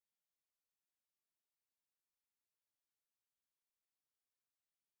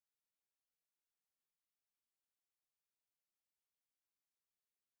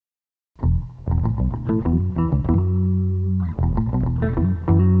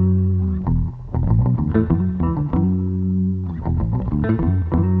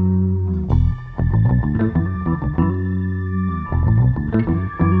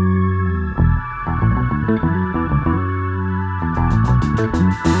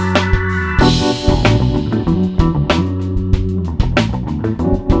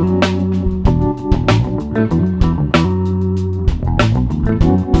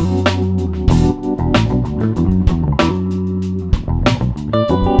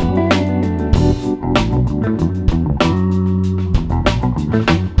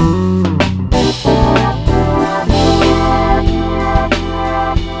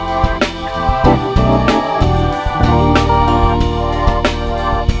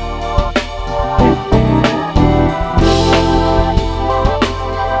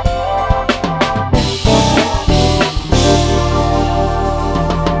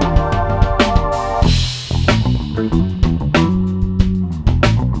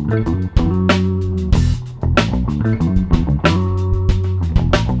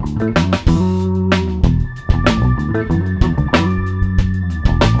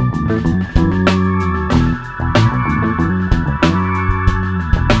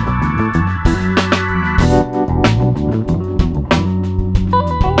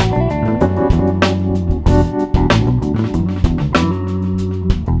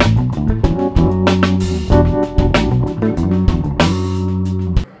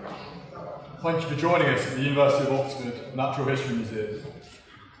Thank you for joining us at the University of Oxford Natural History Museum.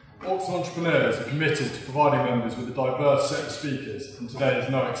 Oxford entrepreneurs are committed to providing members with a diverse set of speakers, and today is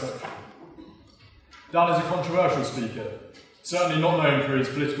no exception. Dan is a controversial speaker, certainly not known for his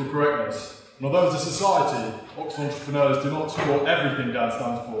political correctness, and although as a society, Oxford entrepreneurs do not support everything Dan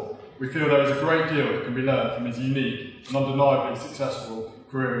stands for, we feel there is a great deal that can be learned from his unique and undeniably successful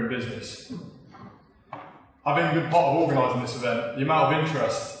career in business. Having been part of organising this event, the amount of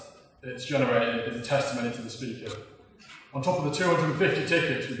interest it's generated is a testimony to the speaker. On top of the 250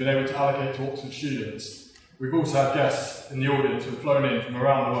 tickets we've been able to allocate to Oxford students, we've also had guests in the audience who have flown in from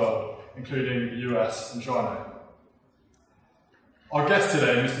around the world, including the US and China. Our guest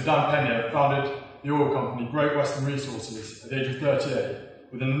today, Mr. Dan Pena, founded the oil company Great Western Resources at the age of 38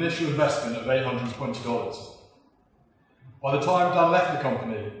 with an initial investment of $820. By the time Dan left the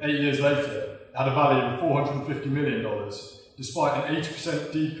company, 8 years later, it had a value of $450 million, despite an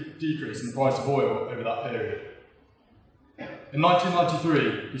 80% decrease in the price of oil over that period. In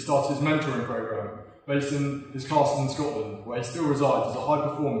 1993, he started his mentoring program, based in his castle in Scotland, where he still resides as a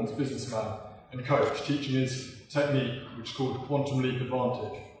high-performance businessman and coach, teaching his technique, which is called Quantum Leap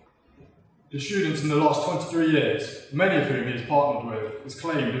Advantage. His students in the last 23 years, many of whom he has partnered with, has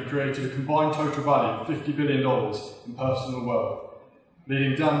claimed to have created a combined total value of $50 billion in personal wealth,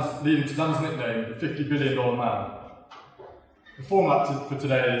 leading to Dan's nickname, the $50 billion man. The format for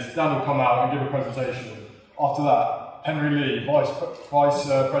today is Dan will come out and give a presentation. After that, Henry Lee, Vice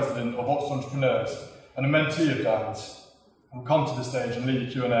President of Oxford Entrepreneurs and a mentee of Dan's, will come to the stage and lead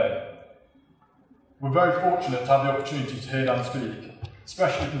a Q&A. We're very fortunate to have the opportunity to hear Dan speak,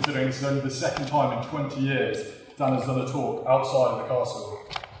 especially considering this is only the second time in 20 years Dan has done a talk outside of the castle.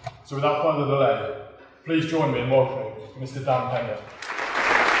 So without further delay, please join me in welcoming Mr. Dan Pena.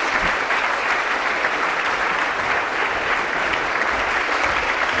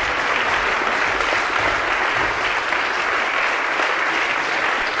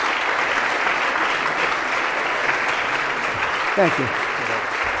 Thank you.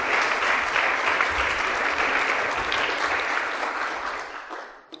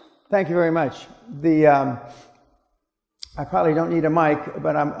 Thank you very much. I probably don't need a mic,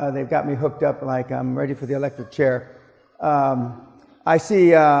 but they've got me hooked up like I'm ready for the electric chair. I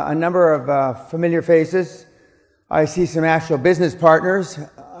see a number of familiar faces. I see some actual business partners.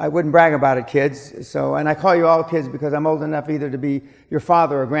 I wouldn't brag about it, kids. And I call you all kids because I'm old enough either to be your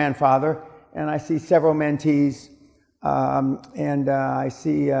father or grandfather. And I see several mentees. I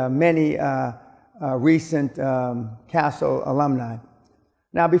see many recent Castle alumni.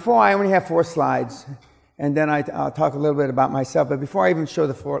 Now, before I only have 4 slides, and then I'll talk a little bit about myself, but before I even show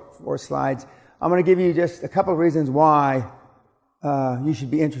the four slides, I'm going to give you just a couple of reasons why you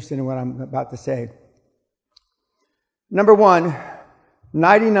should be interested in what I'm about to say. Number one,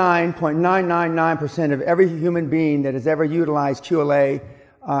 99.999% of every human being that has ever utilized QLA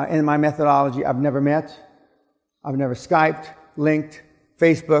in my methodology, I've never met. I've never Skyped, linked,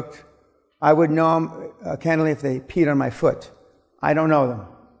 Facebooked. I wouldn't know them candidly if they peed on my foot. I don't know them.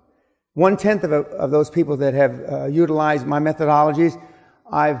 1/10 of those people that have utilized my methodologies,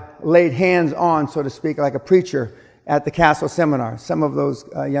 I've laid hands on, so to speak, like a preacher at the Castle seminar. Some of those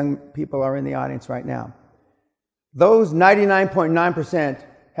young people are in the audience right now. Those 99.9%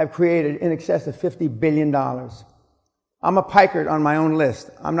 have created in excess of $50 billion. I'm a piker on my own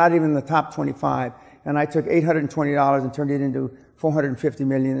list. I'm not even in the top 25. And I took $820 and turned it into $450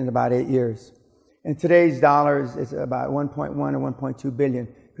 million in about 8 years. In today's dollars, it's about 1.1 or 1.2 billion,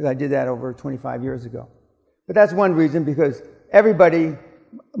 because I did that over 25 years ago. But that's one reason, because everybody,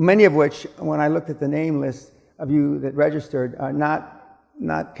 many of which, when I looked at the name list of you that registered, not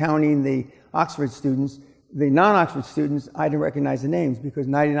counting the Oxford students, the non-Oxford students, I didn't recognize the names because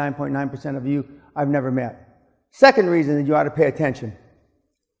 99.9% of you I've never met. Second reason that you ought to pay attention.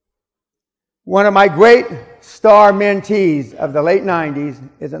 One of my great star mentees of the late 90s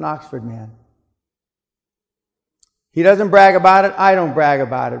is an Oxford man. He doesn't brag about it, I don't brag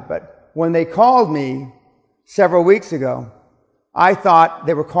about it, but when they called me several weeks ago, I thought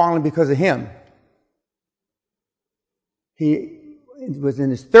they were calling because of him. He was in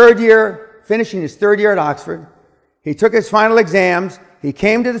his third year, finishing his third year at Oxford. He took his final exams. He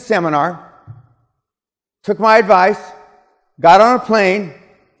came to the seminar, took my advice, got on a plane,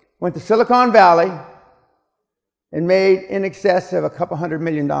 went to Silicon Valley, and made in excess of $200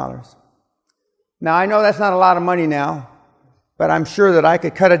 million. Now, I know that's not a lot of money now, but I'm sure that I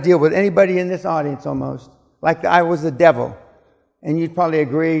could cut a deal with anybody in this audience almost, like I was the devil. And you'd probably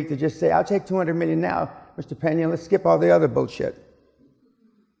agree to just say, I'll take $200 million now, Mr. Pena, let's skip all the other bullshit.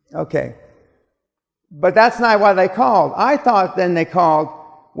 Okay. But that's not why they called. I thought then they called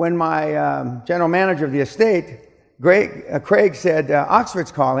when my general manager of the estate, Craig, said,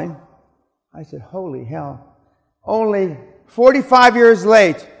 Oxford's calling. I said, holy hell. Only 45 years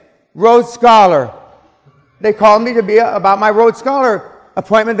late, Rhodes Scholar. They called me to be about my Rhodes Scholar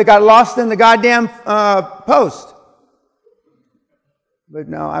appointment that got lost in the goddamn post. But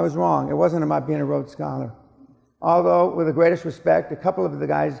no, I was wrong. It wasn't about being a Rhodes Scholar. Although, with the greatest respect, a couple of the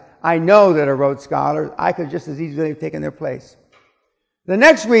guys I know that are Rhodes Scholars, I could just as easily have taken their place. The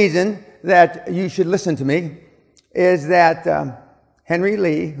next reason that you should listen to me is that Henry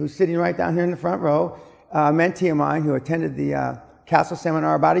Lee, who's sitting right down here in the front row, a mentee of mine who attended the Castle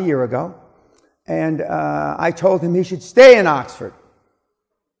Seminar about a year ago, and I told him he should stay in Oxford.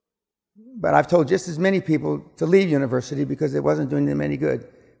 But I've told just as many people to leave university because it wasn't doing them any good.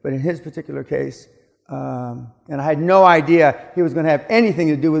 But in his particular case, and I had no idea he was going to have anything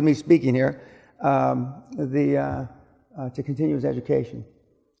to do with me speaking here, to continue his education.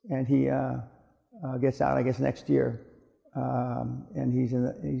 And he gets out, I guess, next year, and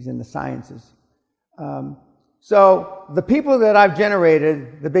he's in the sciences. So the people that I've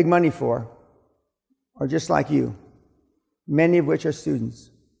generated the big money for are just like you, many of which are students.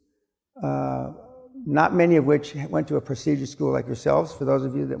 Not many of which went to a prestigious school like yourselves, for those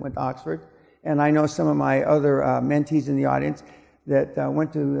of you that went to Oxford. And I know some of my other mentees in the audience that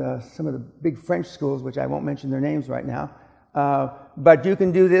went to some of the big French schools, which I won't mention their names right now. But you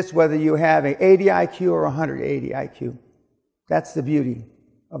can do this whether you have an 80 IQ or 180 IQ. That's the beauty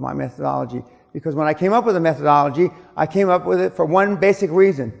of my methodology. Because when I came up with a methodology, I came up with it for one basic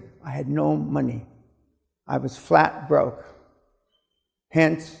reason. I had no money. I was flat broke.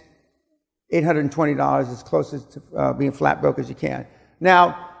 Hence, $820 as close to being flat broke as you can.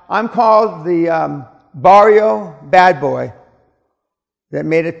 Now, I'm called the Barrio bad boy that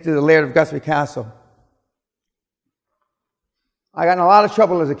made it to the Laird of Guthrie Castle. I got in a lot of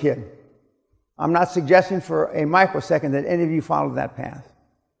trouble as a kid. I'm not suggesting for a microsecond that any of you followed that path.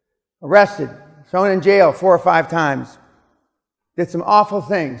 Arrested, thrown in jail 4 or 5 times, did some awful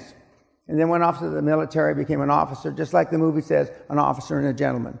things, and then went off to the military, became an officer, just like the movie says, an officer and a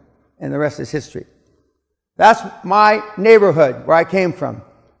gentleman. And the rest is history. That's my neighborhood where I came from.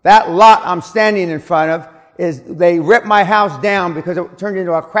 That lot I'm standing in front of is, they ripped my house down because it turned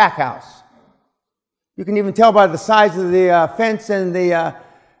into a crack house. You can even tell by the size of the fence and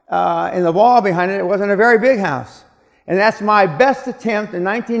the wall behind it, it wasn't a very big house. And that's my best attempt in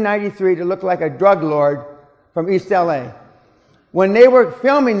 1993 to look like a drug lord from East LA. When they were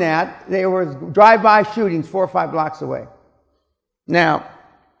filming that, there were drive-by shootings 4 or 5 blocks away. Now,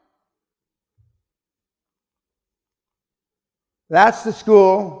 that's the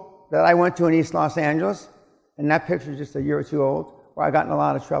school that I went to in East Los Angeles, and that picture is just a year or 2 old, where I got in a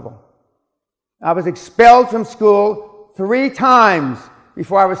lot of trouble. I was expelled from school 3 times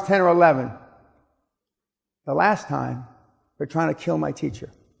before I was 10 or 11. The last time, for trying to kill my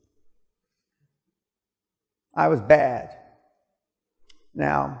teacher. I was bad.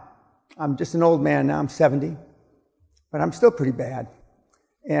 Now, I'm just an old man now, I'm 70, but I'm still pretty bad.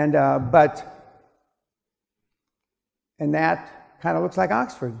 And that kind of looks like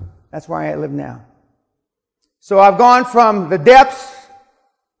Oxford. That's where I live now. So I've gone from the depths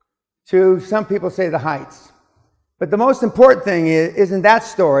to, some people say, the heights. But the most important thing isn't that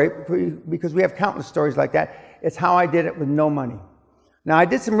story, because we have countless stories like that. It's how I did it with no money. Now, I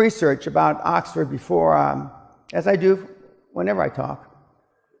did some research about Oxford before, as I do whenever I talk.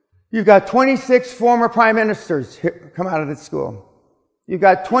 You've got 26 former prime ministers come out of this school. You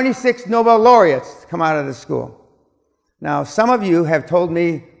got 26 Nobel laureates come out of the school. Now, some of you have told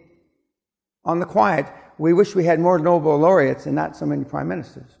me on the quiet, we wish we had more Nobel laureates and not so many prime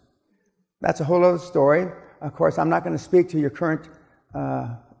ministers. That's a whole other story. Of course, I'm not going to speak to your current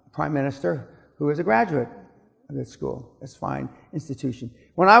prime minister, who is a graduate of this school. It's a fine institution.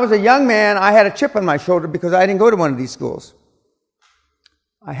 When I was a young man, I had a chip on my shoulder because I didn't go to one of these schools.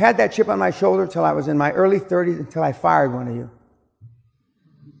 I had that chip on my shoulder until I was in my early 30s, until I fired one of you.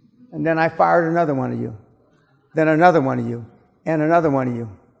 And then I fired another one of you. Then another one of you. And another one of you.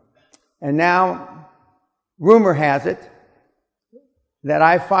 And now, rumor has it that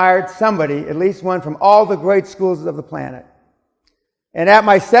I fired somebody, at least one, from all the great schools of the planet. And at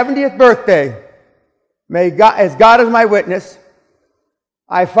my 70th birthday, as God is my witness,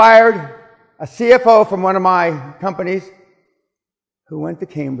 I fired a CFO from one of my companies who went to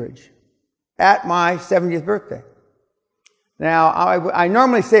Cambridge at my 70th birthday. Now, I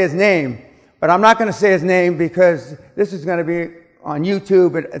normally say his name, but I'm not going to say his name because this is going to be on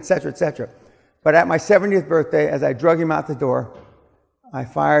YouTube, et cetera, et cetera. But at my 70th birthday, as I drug him out the door, I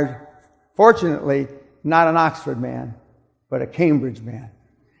fired, fortunately, not an Oxford man, but a Cambridge man.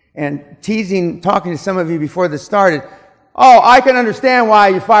 And talking to some of you before this started, oh, I can understand why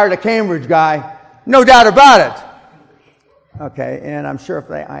you fired a Cambridge guy. No doubt about it. Okay, and I'm sure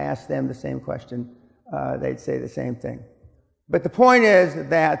if I asked them the same question, they'd say the same thing. But the point is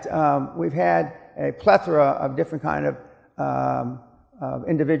that we've had a plethora of different kind of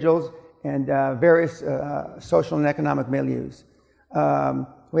individuals and various social and economic milieus.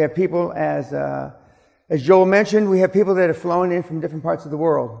 We have people, as Joel mentioned, we have people that have flown in from different parts of the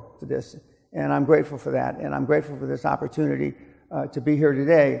world for this, and I'm grateful for that, and I'm grateful for this opportunity to be here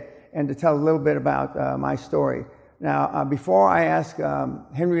today and to tell a little bit about my story. Now, before I ask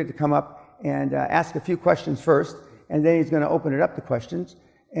Henry to come up and ask a few questions first, and then he's going to open it up to questions,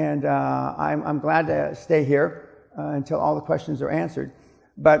 and I'm glad to stay here until all the questions are answered.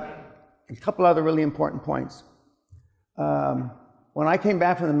 But a couple other really important points. When I came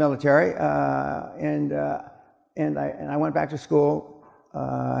back from the military, and I went back to school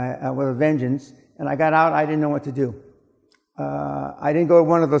with a vengeance, and I got out, I didn't know what to do. I didn't go to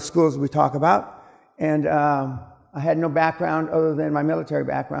one of those schools we talk about, and I had no background other than my military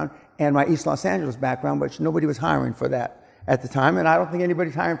background and my East Los Angeles background, which nobody was hiring for that at the time, and I don't think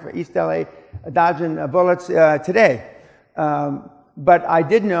anybody's hiring for East LA dodging bullets today. But I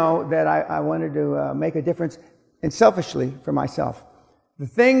did know that I wanted to make a difference, and selfishly for myself. The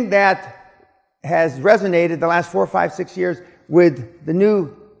thing that has resonated the last 4, 5, 6 years with the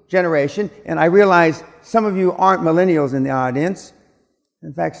new generation, and I realize some of you aren't millennials in the audience.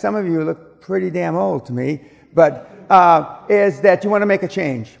 In fact, some of you look pretty damn old to me, but is that you want to make a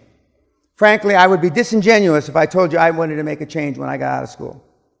change. Frankly, I would be disingenuous if I told you I wanted to make a change when I got out of school.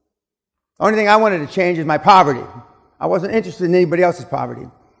 The only thing I wanted to change is my poverty. I wasn't interested in anybody else's poverty.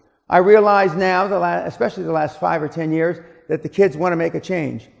 I realize now, especially the last 5 or 10 years, that the kids want to make a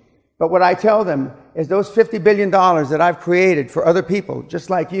change. But what I tell them is those $50 billion that I've created for other people, just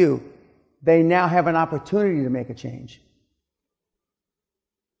like you, they now have an opportunity to make a change.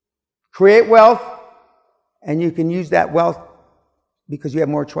 Create wealth, and you can use that wealth because you have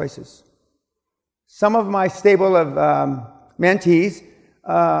more choices. Some of my stable of mentees,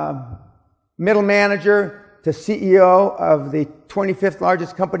 middle manager to CEO of the 25th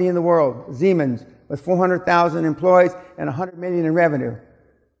largest company in the world, Siemens, with 400,000 employees and 100 million in revenue.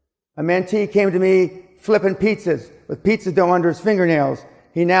 A mentee came to me flipping pizzas with pizza dough under his fingernails.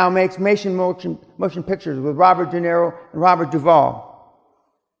 He now makes motion pictures with Robert De Niro and Robert Duvall.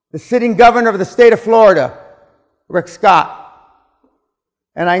 The sitting governor of the state of Florida, Rick Scott.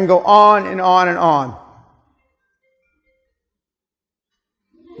 And I can go on and on and on.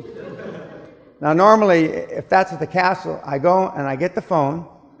 Now, normally, if that's at the castle, I go and I get the phone.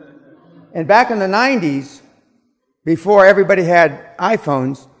 And back in the 90s, before everybody had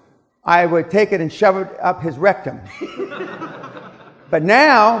iPhones, I would take it and shove it up his rectum. But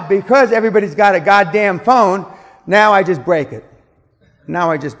now, because everybody's got a goddamn phone, now I just break it.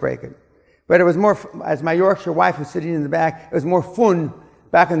 But it was more, as my Yorkshire wife was sitting in the back, it was more fun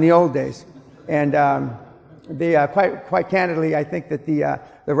back in the old days. And quite candidly, I think that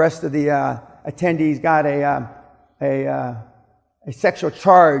the rest of the attendees got a sexual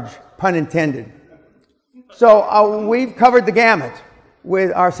charge, pun intended. So we've covered the gamut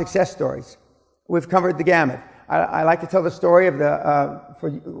with our success stories. We've covered the gamut. I like to tell the story of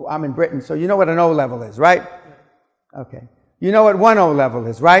I'm in Britain, so you know what an O level is, right? Okay. You know what 1 O level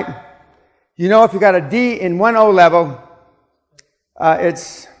is, right? You know if you got a D in 1 O level,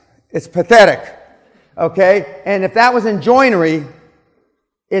 it's pathetic, okay? And if that was in joinery,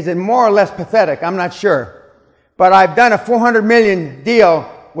 Is it more or less pathetic? I'm not sure. But I've done a 400 million deal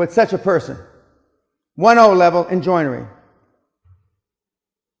with such a person. 1.0 level in joinery.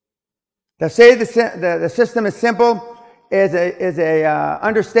 To say the system is simple is a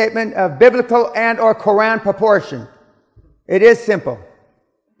understatement of biblical and or Quran proportion. It is simple.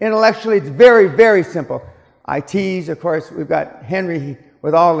 Intellectually, it's very, very simple. I tease, of course, we've got Henry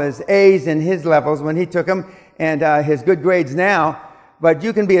with all his A's and his levels when he took them, and his good grades now. But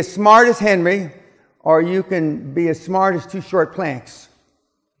you can be as smart as Henry, or you can be as smart as 2 short planks,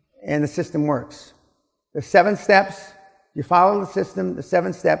 and the system works. The 7 steps, you follow the system, the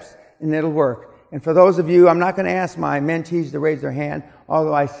 7 steps, and it'll work. And for those of you, I'm not going to ask my mentees to raise their hand,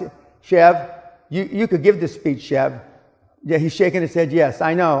 although I see, Chev, you could give this speech, Chev. Yeah, he's shaking his head, yes,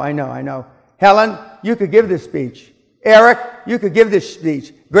 I know. Helen, you could give this speech. Eric, you could give this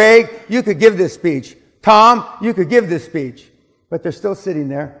speech. Greg, you could give this speech. Tom, you could give this speech. But they're still sitting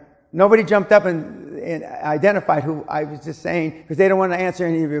there. Nobody jumped up and identified who I was just saying, because they don't want to answer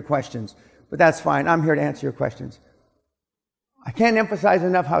any of your questions. But that's fine. I'm here to answer your questions. I can't emphasize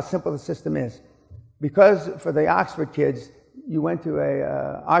enough how simple the system is. Because for the Oxford kids, you went to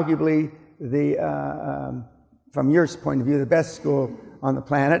arguably from your point of view, the best school on the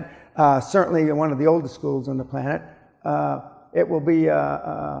planet. Certainly one of the oldest schools on the planet. It will be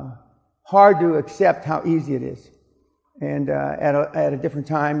hard to accept how easy it is. And at a different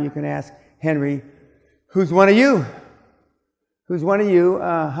time, you can ask Henry, who's one of you? Who's one of you?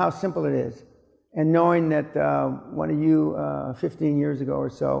 How simple it is. And knowing that one of you 15 years ago or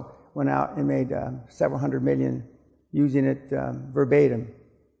so went out and made several hundred million using it verbatim.